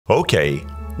Okay,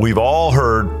 we've all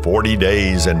heard 40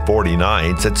 days and 40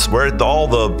 nights. It's where all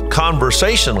the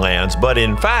conversation lands. But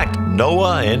in fact,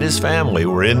 Noah and his family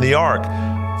were in the ark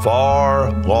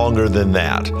far longer than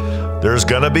that. There's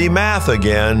going to be math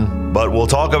again, but we'll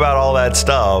talk about all that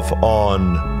stuff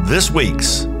on this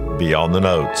week's Beyond the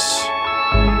Notes.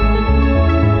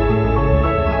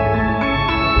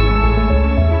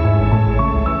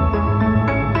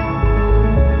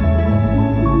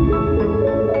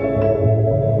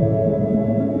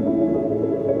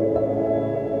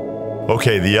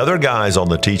 Okay, the other guys on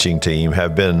the teaching team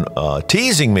have been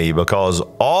teasing me because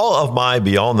all of my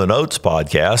Beyond the Notes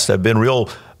podcasts have been real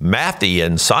mathy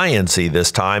and science-y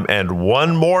this time. And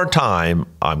one more time,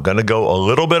 I'm going to go a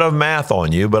little bit of math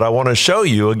on you, but I want to show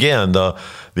you again the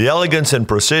elegance and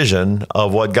precision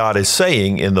of what God is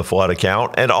saying in the flood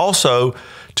account, and also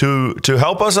to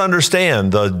help us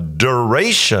understand the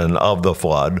duration of the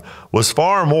flood was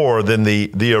far more than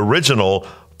the original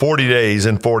 40 days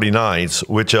and 40 nights,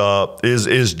 which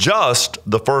is just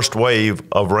the first wave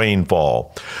of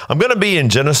rainfall. I'm going to be in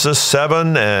Genesis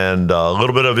 7 and a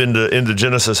little bit of into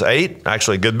Genesis 8,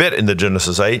 actually a good bit into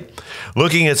Genesis 8,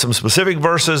 looking at some specific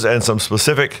verses and some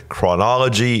specific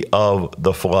chronology of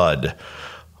the flood.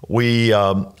 We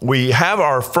have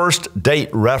our first date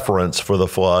reference for the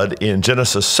flood in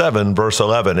Genesis 7, verse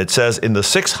 11. It says, in the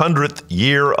 600th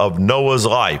year of Noah's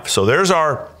life. So there's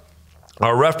our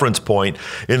reference point.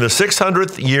 In the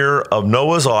 600th year of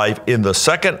Noah's life, in the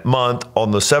second month,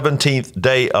 on the 17th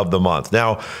day of the month.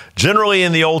 Now, generally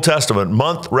in the Old Testament,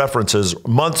 months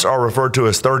are referred to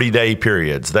as 30-day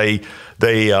periods. They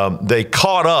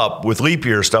caught up with leap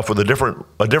year stuff with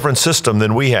a different system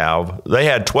than we have. They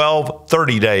had 12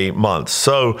 30-day months.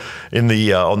 So on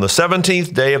the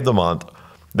 17th day of the month,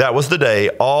 that was the day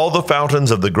all the fountains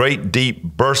of the great deep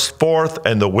burst forth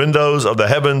and the windows of the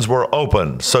heavens were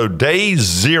opened. So day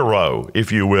 0,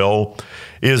 if you will,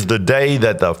 is the day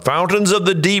that the fountains of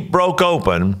the deep broke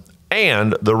open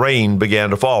and the rain began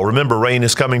to fall. Remember, rain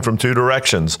is coming from two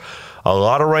directions. A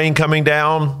lot of rain coming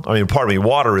down.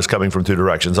 Water is coming from two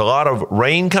directions. A lot of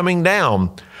rain coming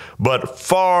down, but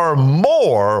far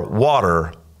more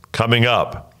water coming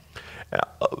up.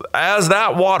 As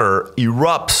that water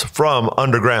erupts from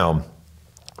underground,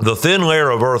 the thin layer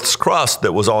of Earth's crust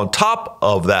that was on top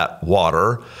of that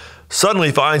water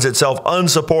suddenly finds itself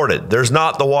unsupported. There's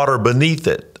not the water beneath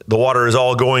it. The water is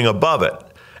all going above it.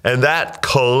 And that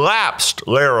collapsed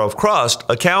layer of crust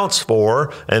accounts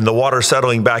for, and the water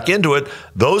settling back into it,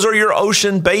 those are your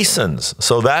ocean basins.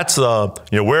 So that's,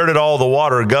 where did all the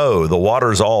water go? The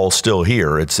water's all still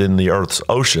here. It's in the Earth's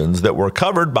oceans that were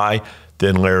covered by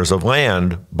thin layers of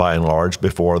land, by and large,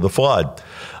 before the flood.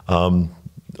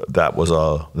 That was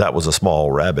a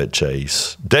small rabbit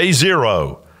chase. Day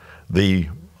 0, the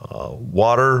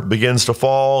water begins to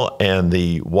fall and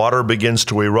the water begins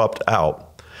to erupt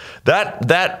out.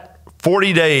 That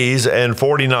 40 days and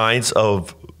 40 nights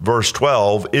of verse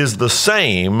 12 is the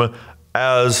same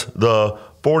as the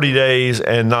 40 days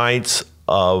and nights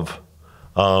of,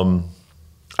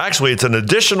 actually it's an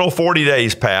additional 40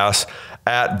 days pass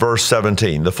at verse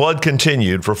 17. The flood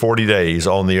continued for 40 days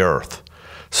on the earth.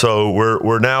 So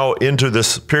we're now into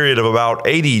this period of about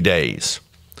 80 days.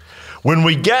 When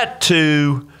we get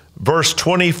to verse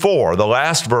 24, the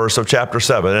last verse of chapter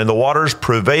 7, and the waters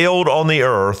prevailed on the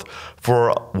earth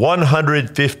for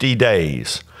 150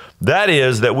 days. That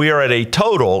is that we are at a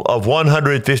total of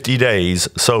 150 days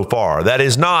so far. That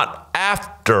is not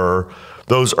after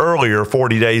those earlier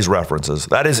 40 days references.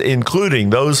 That is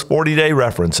including those 40-day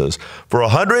references. For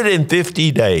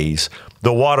 150 days,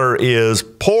 the water is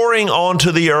pouring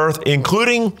onto the earth,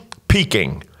 including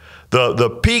peaking. The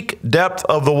peak depth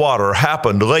of the water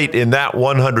happened late in that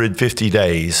 150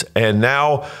 days. And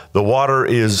now the water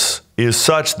is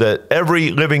such that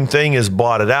every living thing is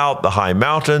blotted out. The high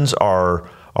mountains are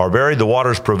buried. The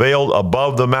waters prevailed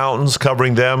above the mountains,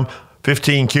 covering them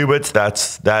 15 cubits.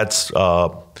 That's depth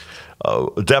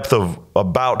of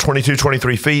about 22,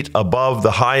 23 feet above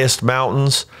the highest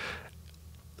mountains.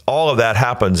 All of that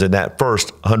happens in that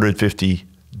first 150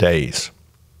 days.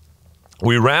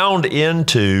 We round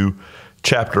into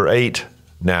chapter 8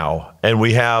 now, and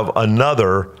we have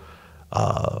another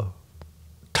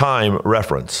time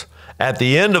reference. At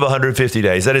the end of 150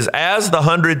 days, that is, as the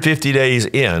 150 days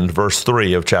end, verse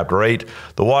 3 of chapter 8,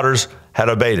 the waters had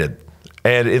abated.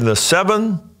 And in the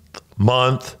 7th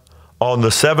month, on the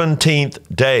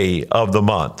 17th day of the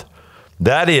month.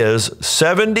 That is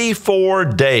 74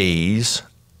 days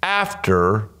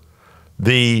after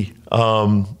the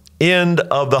end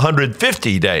of the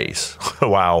 150 days.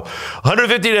 Wow.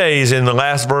 150 days in the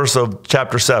last verse of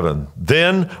chapter 7.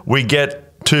 Then we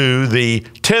get to the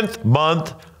 10th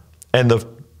month and the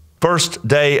first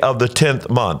day of the 10th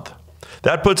month.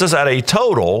 That puts us at a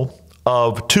total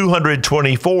of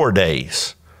 224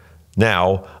 days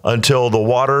now until the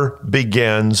water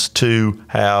begins to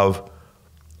have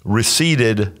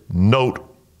receded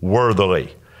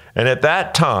noteworthily. And at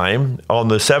that time, on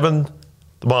the 7th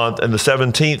month and the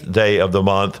 17th day of the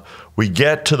month, we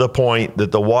get to the point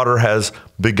that the water has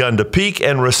begun to peak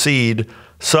and recede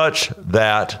such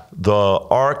that the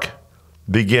ark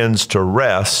begins to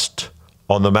rest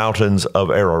on the mountains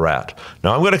of Ararat.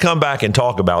 Now, I'm going to come back and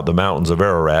talk about the mountains of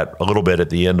Ararat a little bit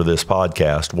at the end of this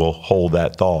podcast. We'll hold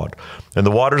that thought. And the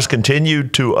waters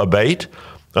continued to abate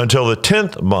until the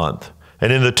 10th month.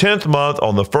 And in the 10th month,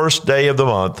 on the first day of the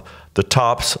month, the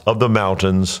tops of the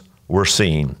mountains were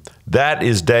seen. That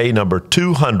is day number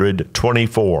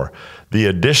 224, the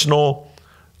additional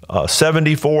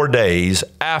 74 days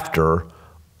after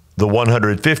the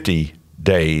 150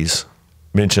 days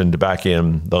mentioned back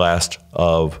in the last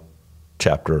of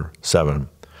chapter 7.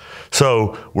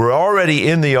 So we're already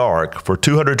in the ark for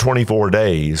 224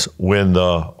 days when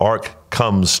the ark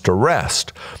comes to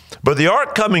rest. But the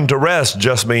ark coming to rest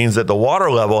just means that the water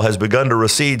level has begun to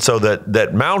recede so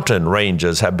that mountain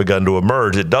ranges have begun to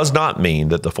emerge. It does not mean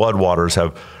that the floodwaters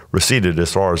have receded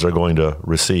as far as they're going to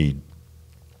recede.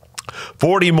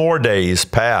 40 more days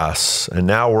pass, and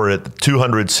now we're at the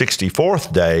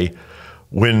 264th day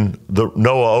when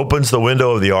Noah opens the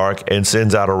window of the ark and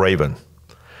sends out a raven.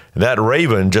 And that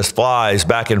raven just flies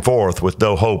back and forth with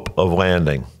no hope of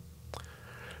landing.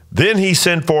 Then he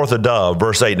sent forth a dove,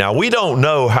 verse 8. Now, we don't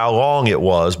know how long it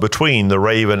was between the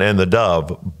raven and the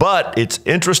dove, but it's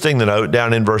interesting to note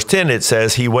down in verse 10, it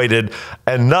says he waited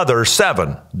another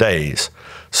 7 days.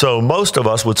 So most of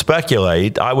us would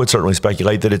speculate, I would certainly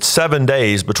speculate, that it's 7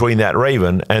 days between that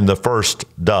raven and the first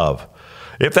dove.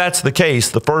 If that's the case,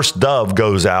 the first dove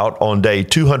goes out on day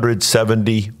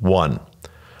 271.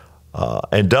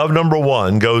 And dove number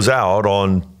 1 goes out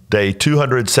on day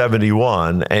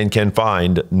 271 and can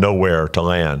find nowhere to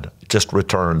land. It just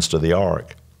returns to the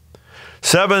ark.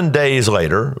 7 days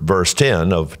later, verse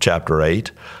 10 of chapter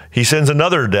 8, he sends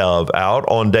another dove out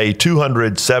on day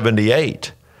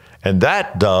 278. And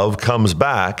that dove comes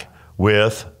back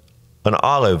with an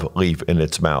olive leaf in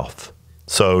its mouth.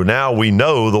 So now we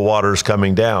know the water's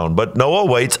coming down. But Noah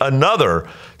waits another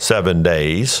 7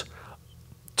 days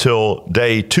till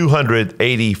day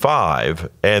 285,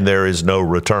 and there is no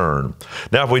return.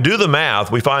 Now, if we do the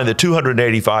math, we find that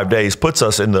 285 days puts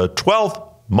us in the 12th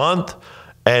month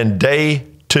and day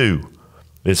 2.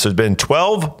 This has been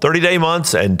 12 30-day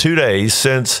months and 2 days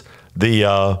since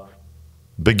the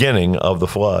beginning of the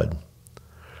flood.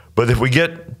 But if we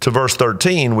get to verse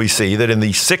 13, we see that in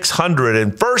the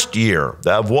 601st year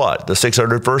of what? The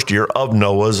 601st year of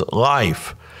Noah's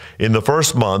life. In the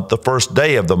first month, the first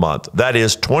day of the month. That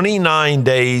is 29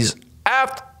 days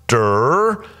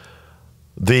after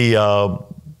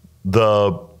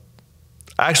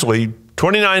actually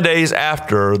 29 days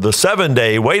after the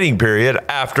 7-day waiting period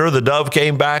after the dove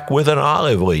came back with an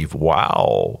olive leaf.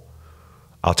 Wow.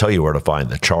 I'll tell you where to find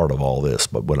the chart of all this,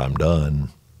 but when I'm done.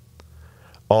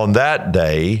 On that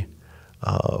day,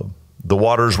 the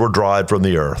waters were dried from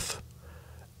the earth.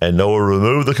 And Noah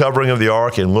removed the covering of the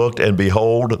ark and looked, and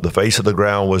behold, the face of the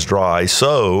ground was dry.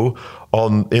 So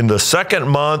in the 2nd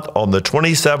month, on the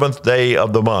 27th day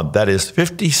of the month, that is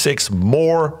 56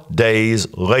 more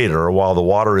days later, while the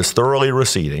water is thoroughly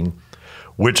receding,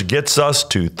 which gets us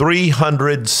to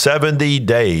 370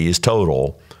 days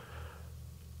total,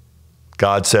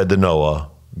 God said to Noah,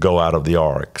 go out of the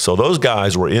ark. So those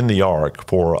guys were in the ark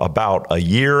for about a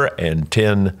year and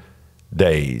 10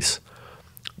 days.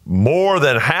 More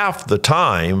than half the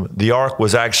time, the ark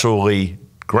was actually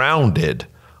grounded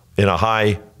in a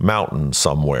high mountain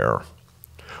somewhere.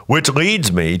 Which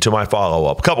leads me to my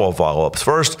follow-up, a couple of follow-ups.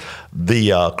 First,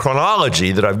 the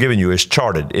chronology that I've given you is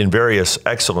charted in various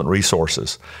excellent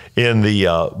resources. In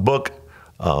the book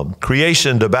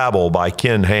Creation to Babel by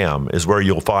Ken Ham is where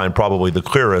you'll find probably the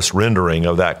clearest rendering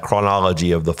of that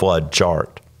chronology of the flood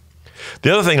chart.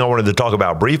 The other thing I wanted to talk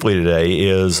about briefly today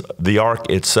is the ark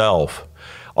itself.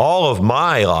 All of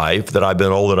my life that I've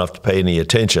been old enough to pay any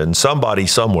attention, somebody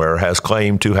somewhere has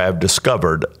claimed to have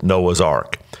discovered Noah's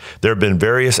Ark. There have been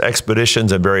various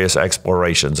expeditions and various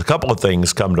explorations. A couple of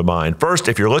things come to mind. First,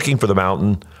 if you're looking for the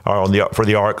mountain or for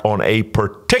the ark on a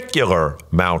particular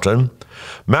mountain,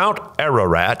 Mount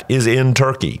Ararat is in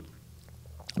Turkey.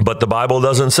 But the Bible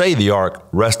doesn't say the ark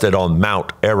rested on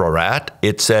Mount Ararat.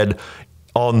 It said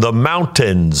on the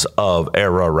mountains of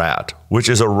Ararat, which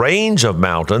is a range of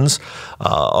mountains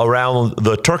around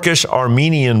the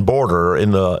Turkish-Armenian border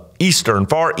in the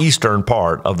far eastern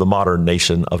part of the modern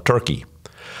nation of Turkey.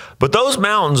 But those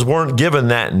mountains weren't given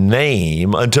that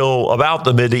name until about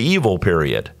the medieval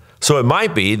period. So it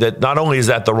might be that not only is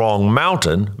that the wrong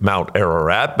mountain, Mount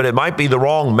Ararat, but it might be the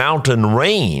wrong mountain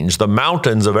range. The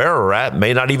mountains of Ararat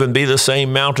may not even be the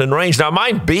same mountain range. Now, it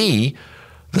might be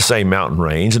the same mountain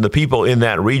range, and the people in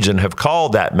that region have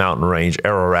called that mountain range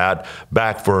Ararat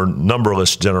back for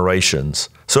numberless generations.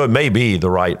 So it may be the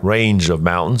right range of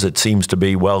mountains. It seems to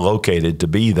be well located to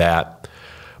be that,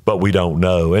 but we don't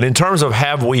know. And in terms of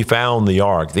have we found the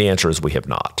ark, the answer is we have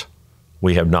not.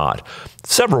 We have not.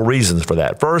 Several reasons for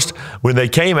that. First, when they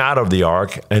came out of the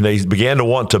ark and they began to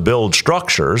want to build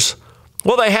structures,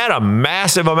 well, they had a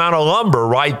massive amount of lumber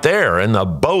right there in the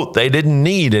boat they didn't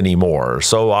need anymore.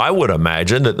 So I would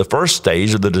imagine that the first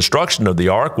stage of the destruction of the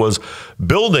ark was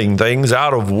building things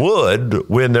out of wood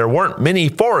when there weren't many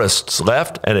forests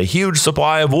left and a huge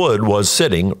supply of wood was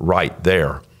sitting right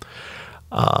there.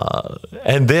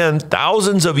 And then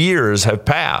thousands of years have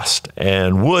passed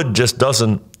and wood just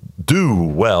doesn't do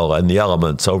well in the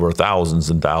elements over thousands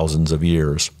and thousands of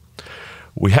years.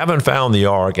 We haven't found the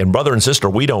ark, and brother and sister,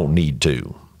 we don't need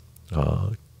to.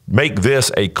 Make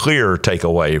this a clear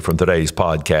takeaway from today's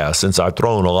podcast, since I've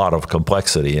thrown a lot of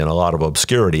complexity and a lot of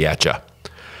obscurity at you.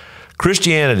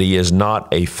 Christianity is not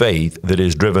a faith that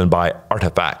is driven by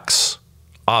artifacts,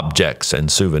 objects,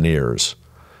 and souvenirs.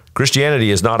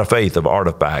 Christianity is not a faith of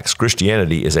artifacts.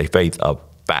 Christianity is a faith of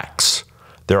facts.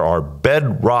 There are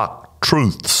bedrock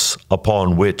truths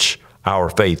upon which our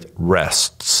faith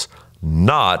rests,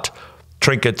 not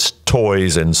trinkets,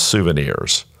 toys, and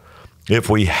souvenirs. If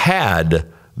we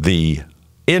had the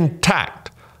intact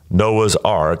Noah's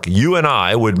Ark, you and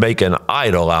I would make an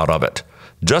idol out of it,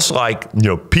 just like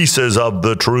pieces of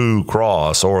the true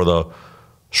cross or the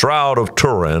Shroud of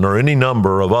Turin or any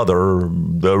number of other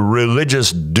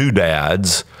religious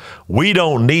doodads. We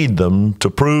don't need them to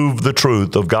prove the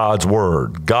truth of God's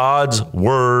Word. God's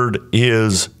Word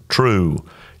is true.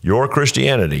 Your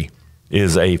Christianity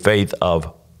is a faith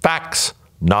of facts,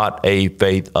 not a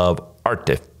faith of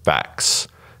artifacts.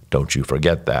 Don't you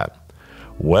forget that.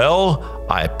 Well,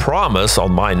 I promise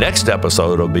on my next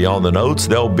episode of Beyond the Notes,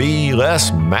 there'll be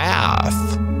less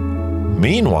math.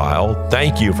 Meanwhile,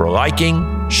 thank you for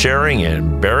liking, sharing,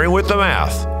 and bearing with the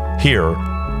math here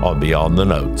on Beyond the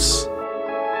Notes.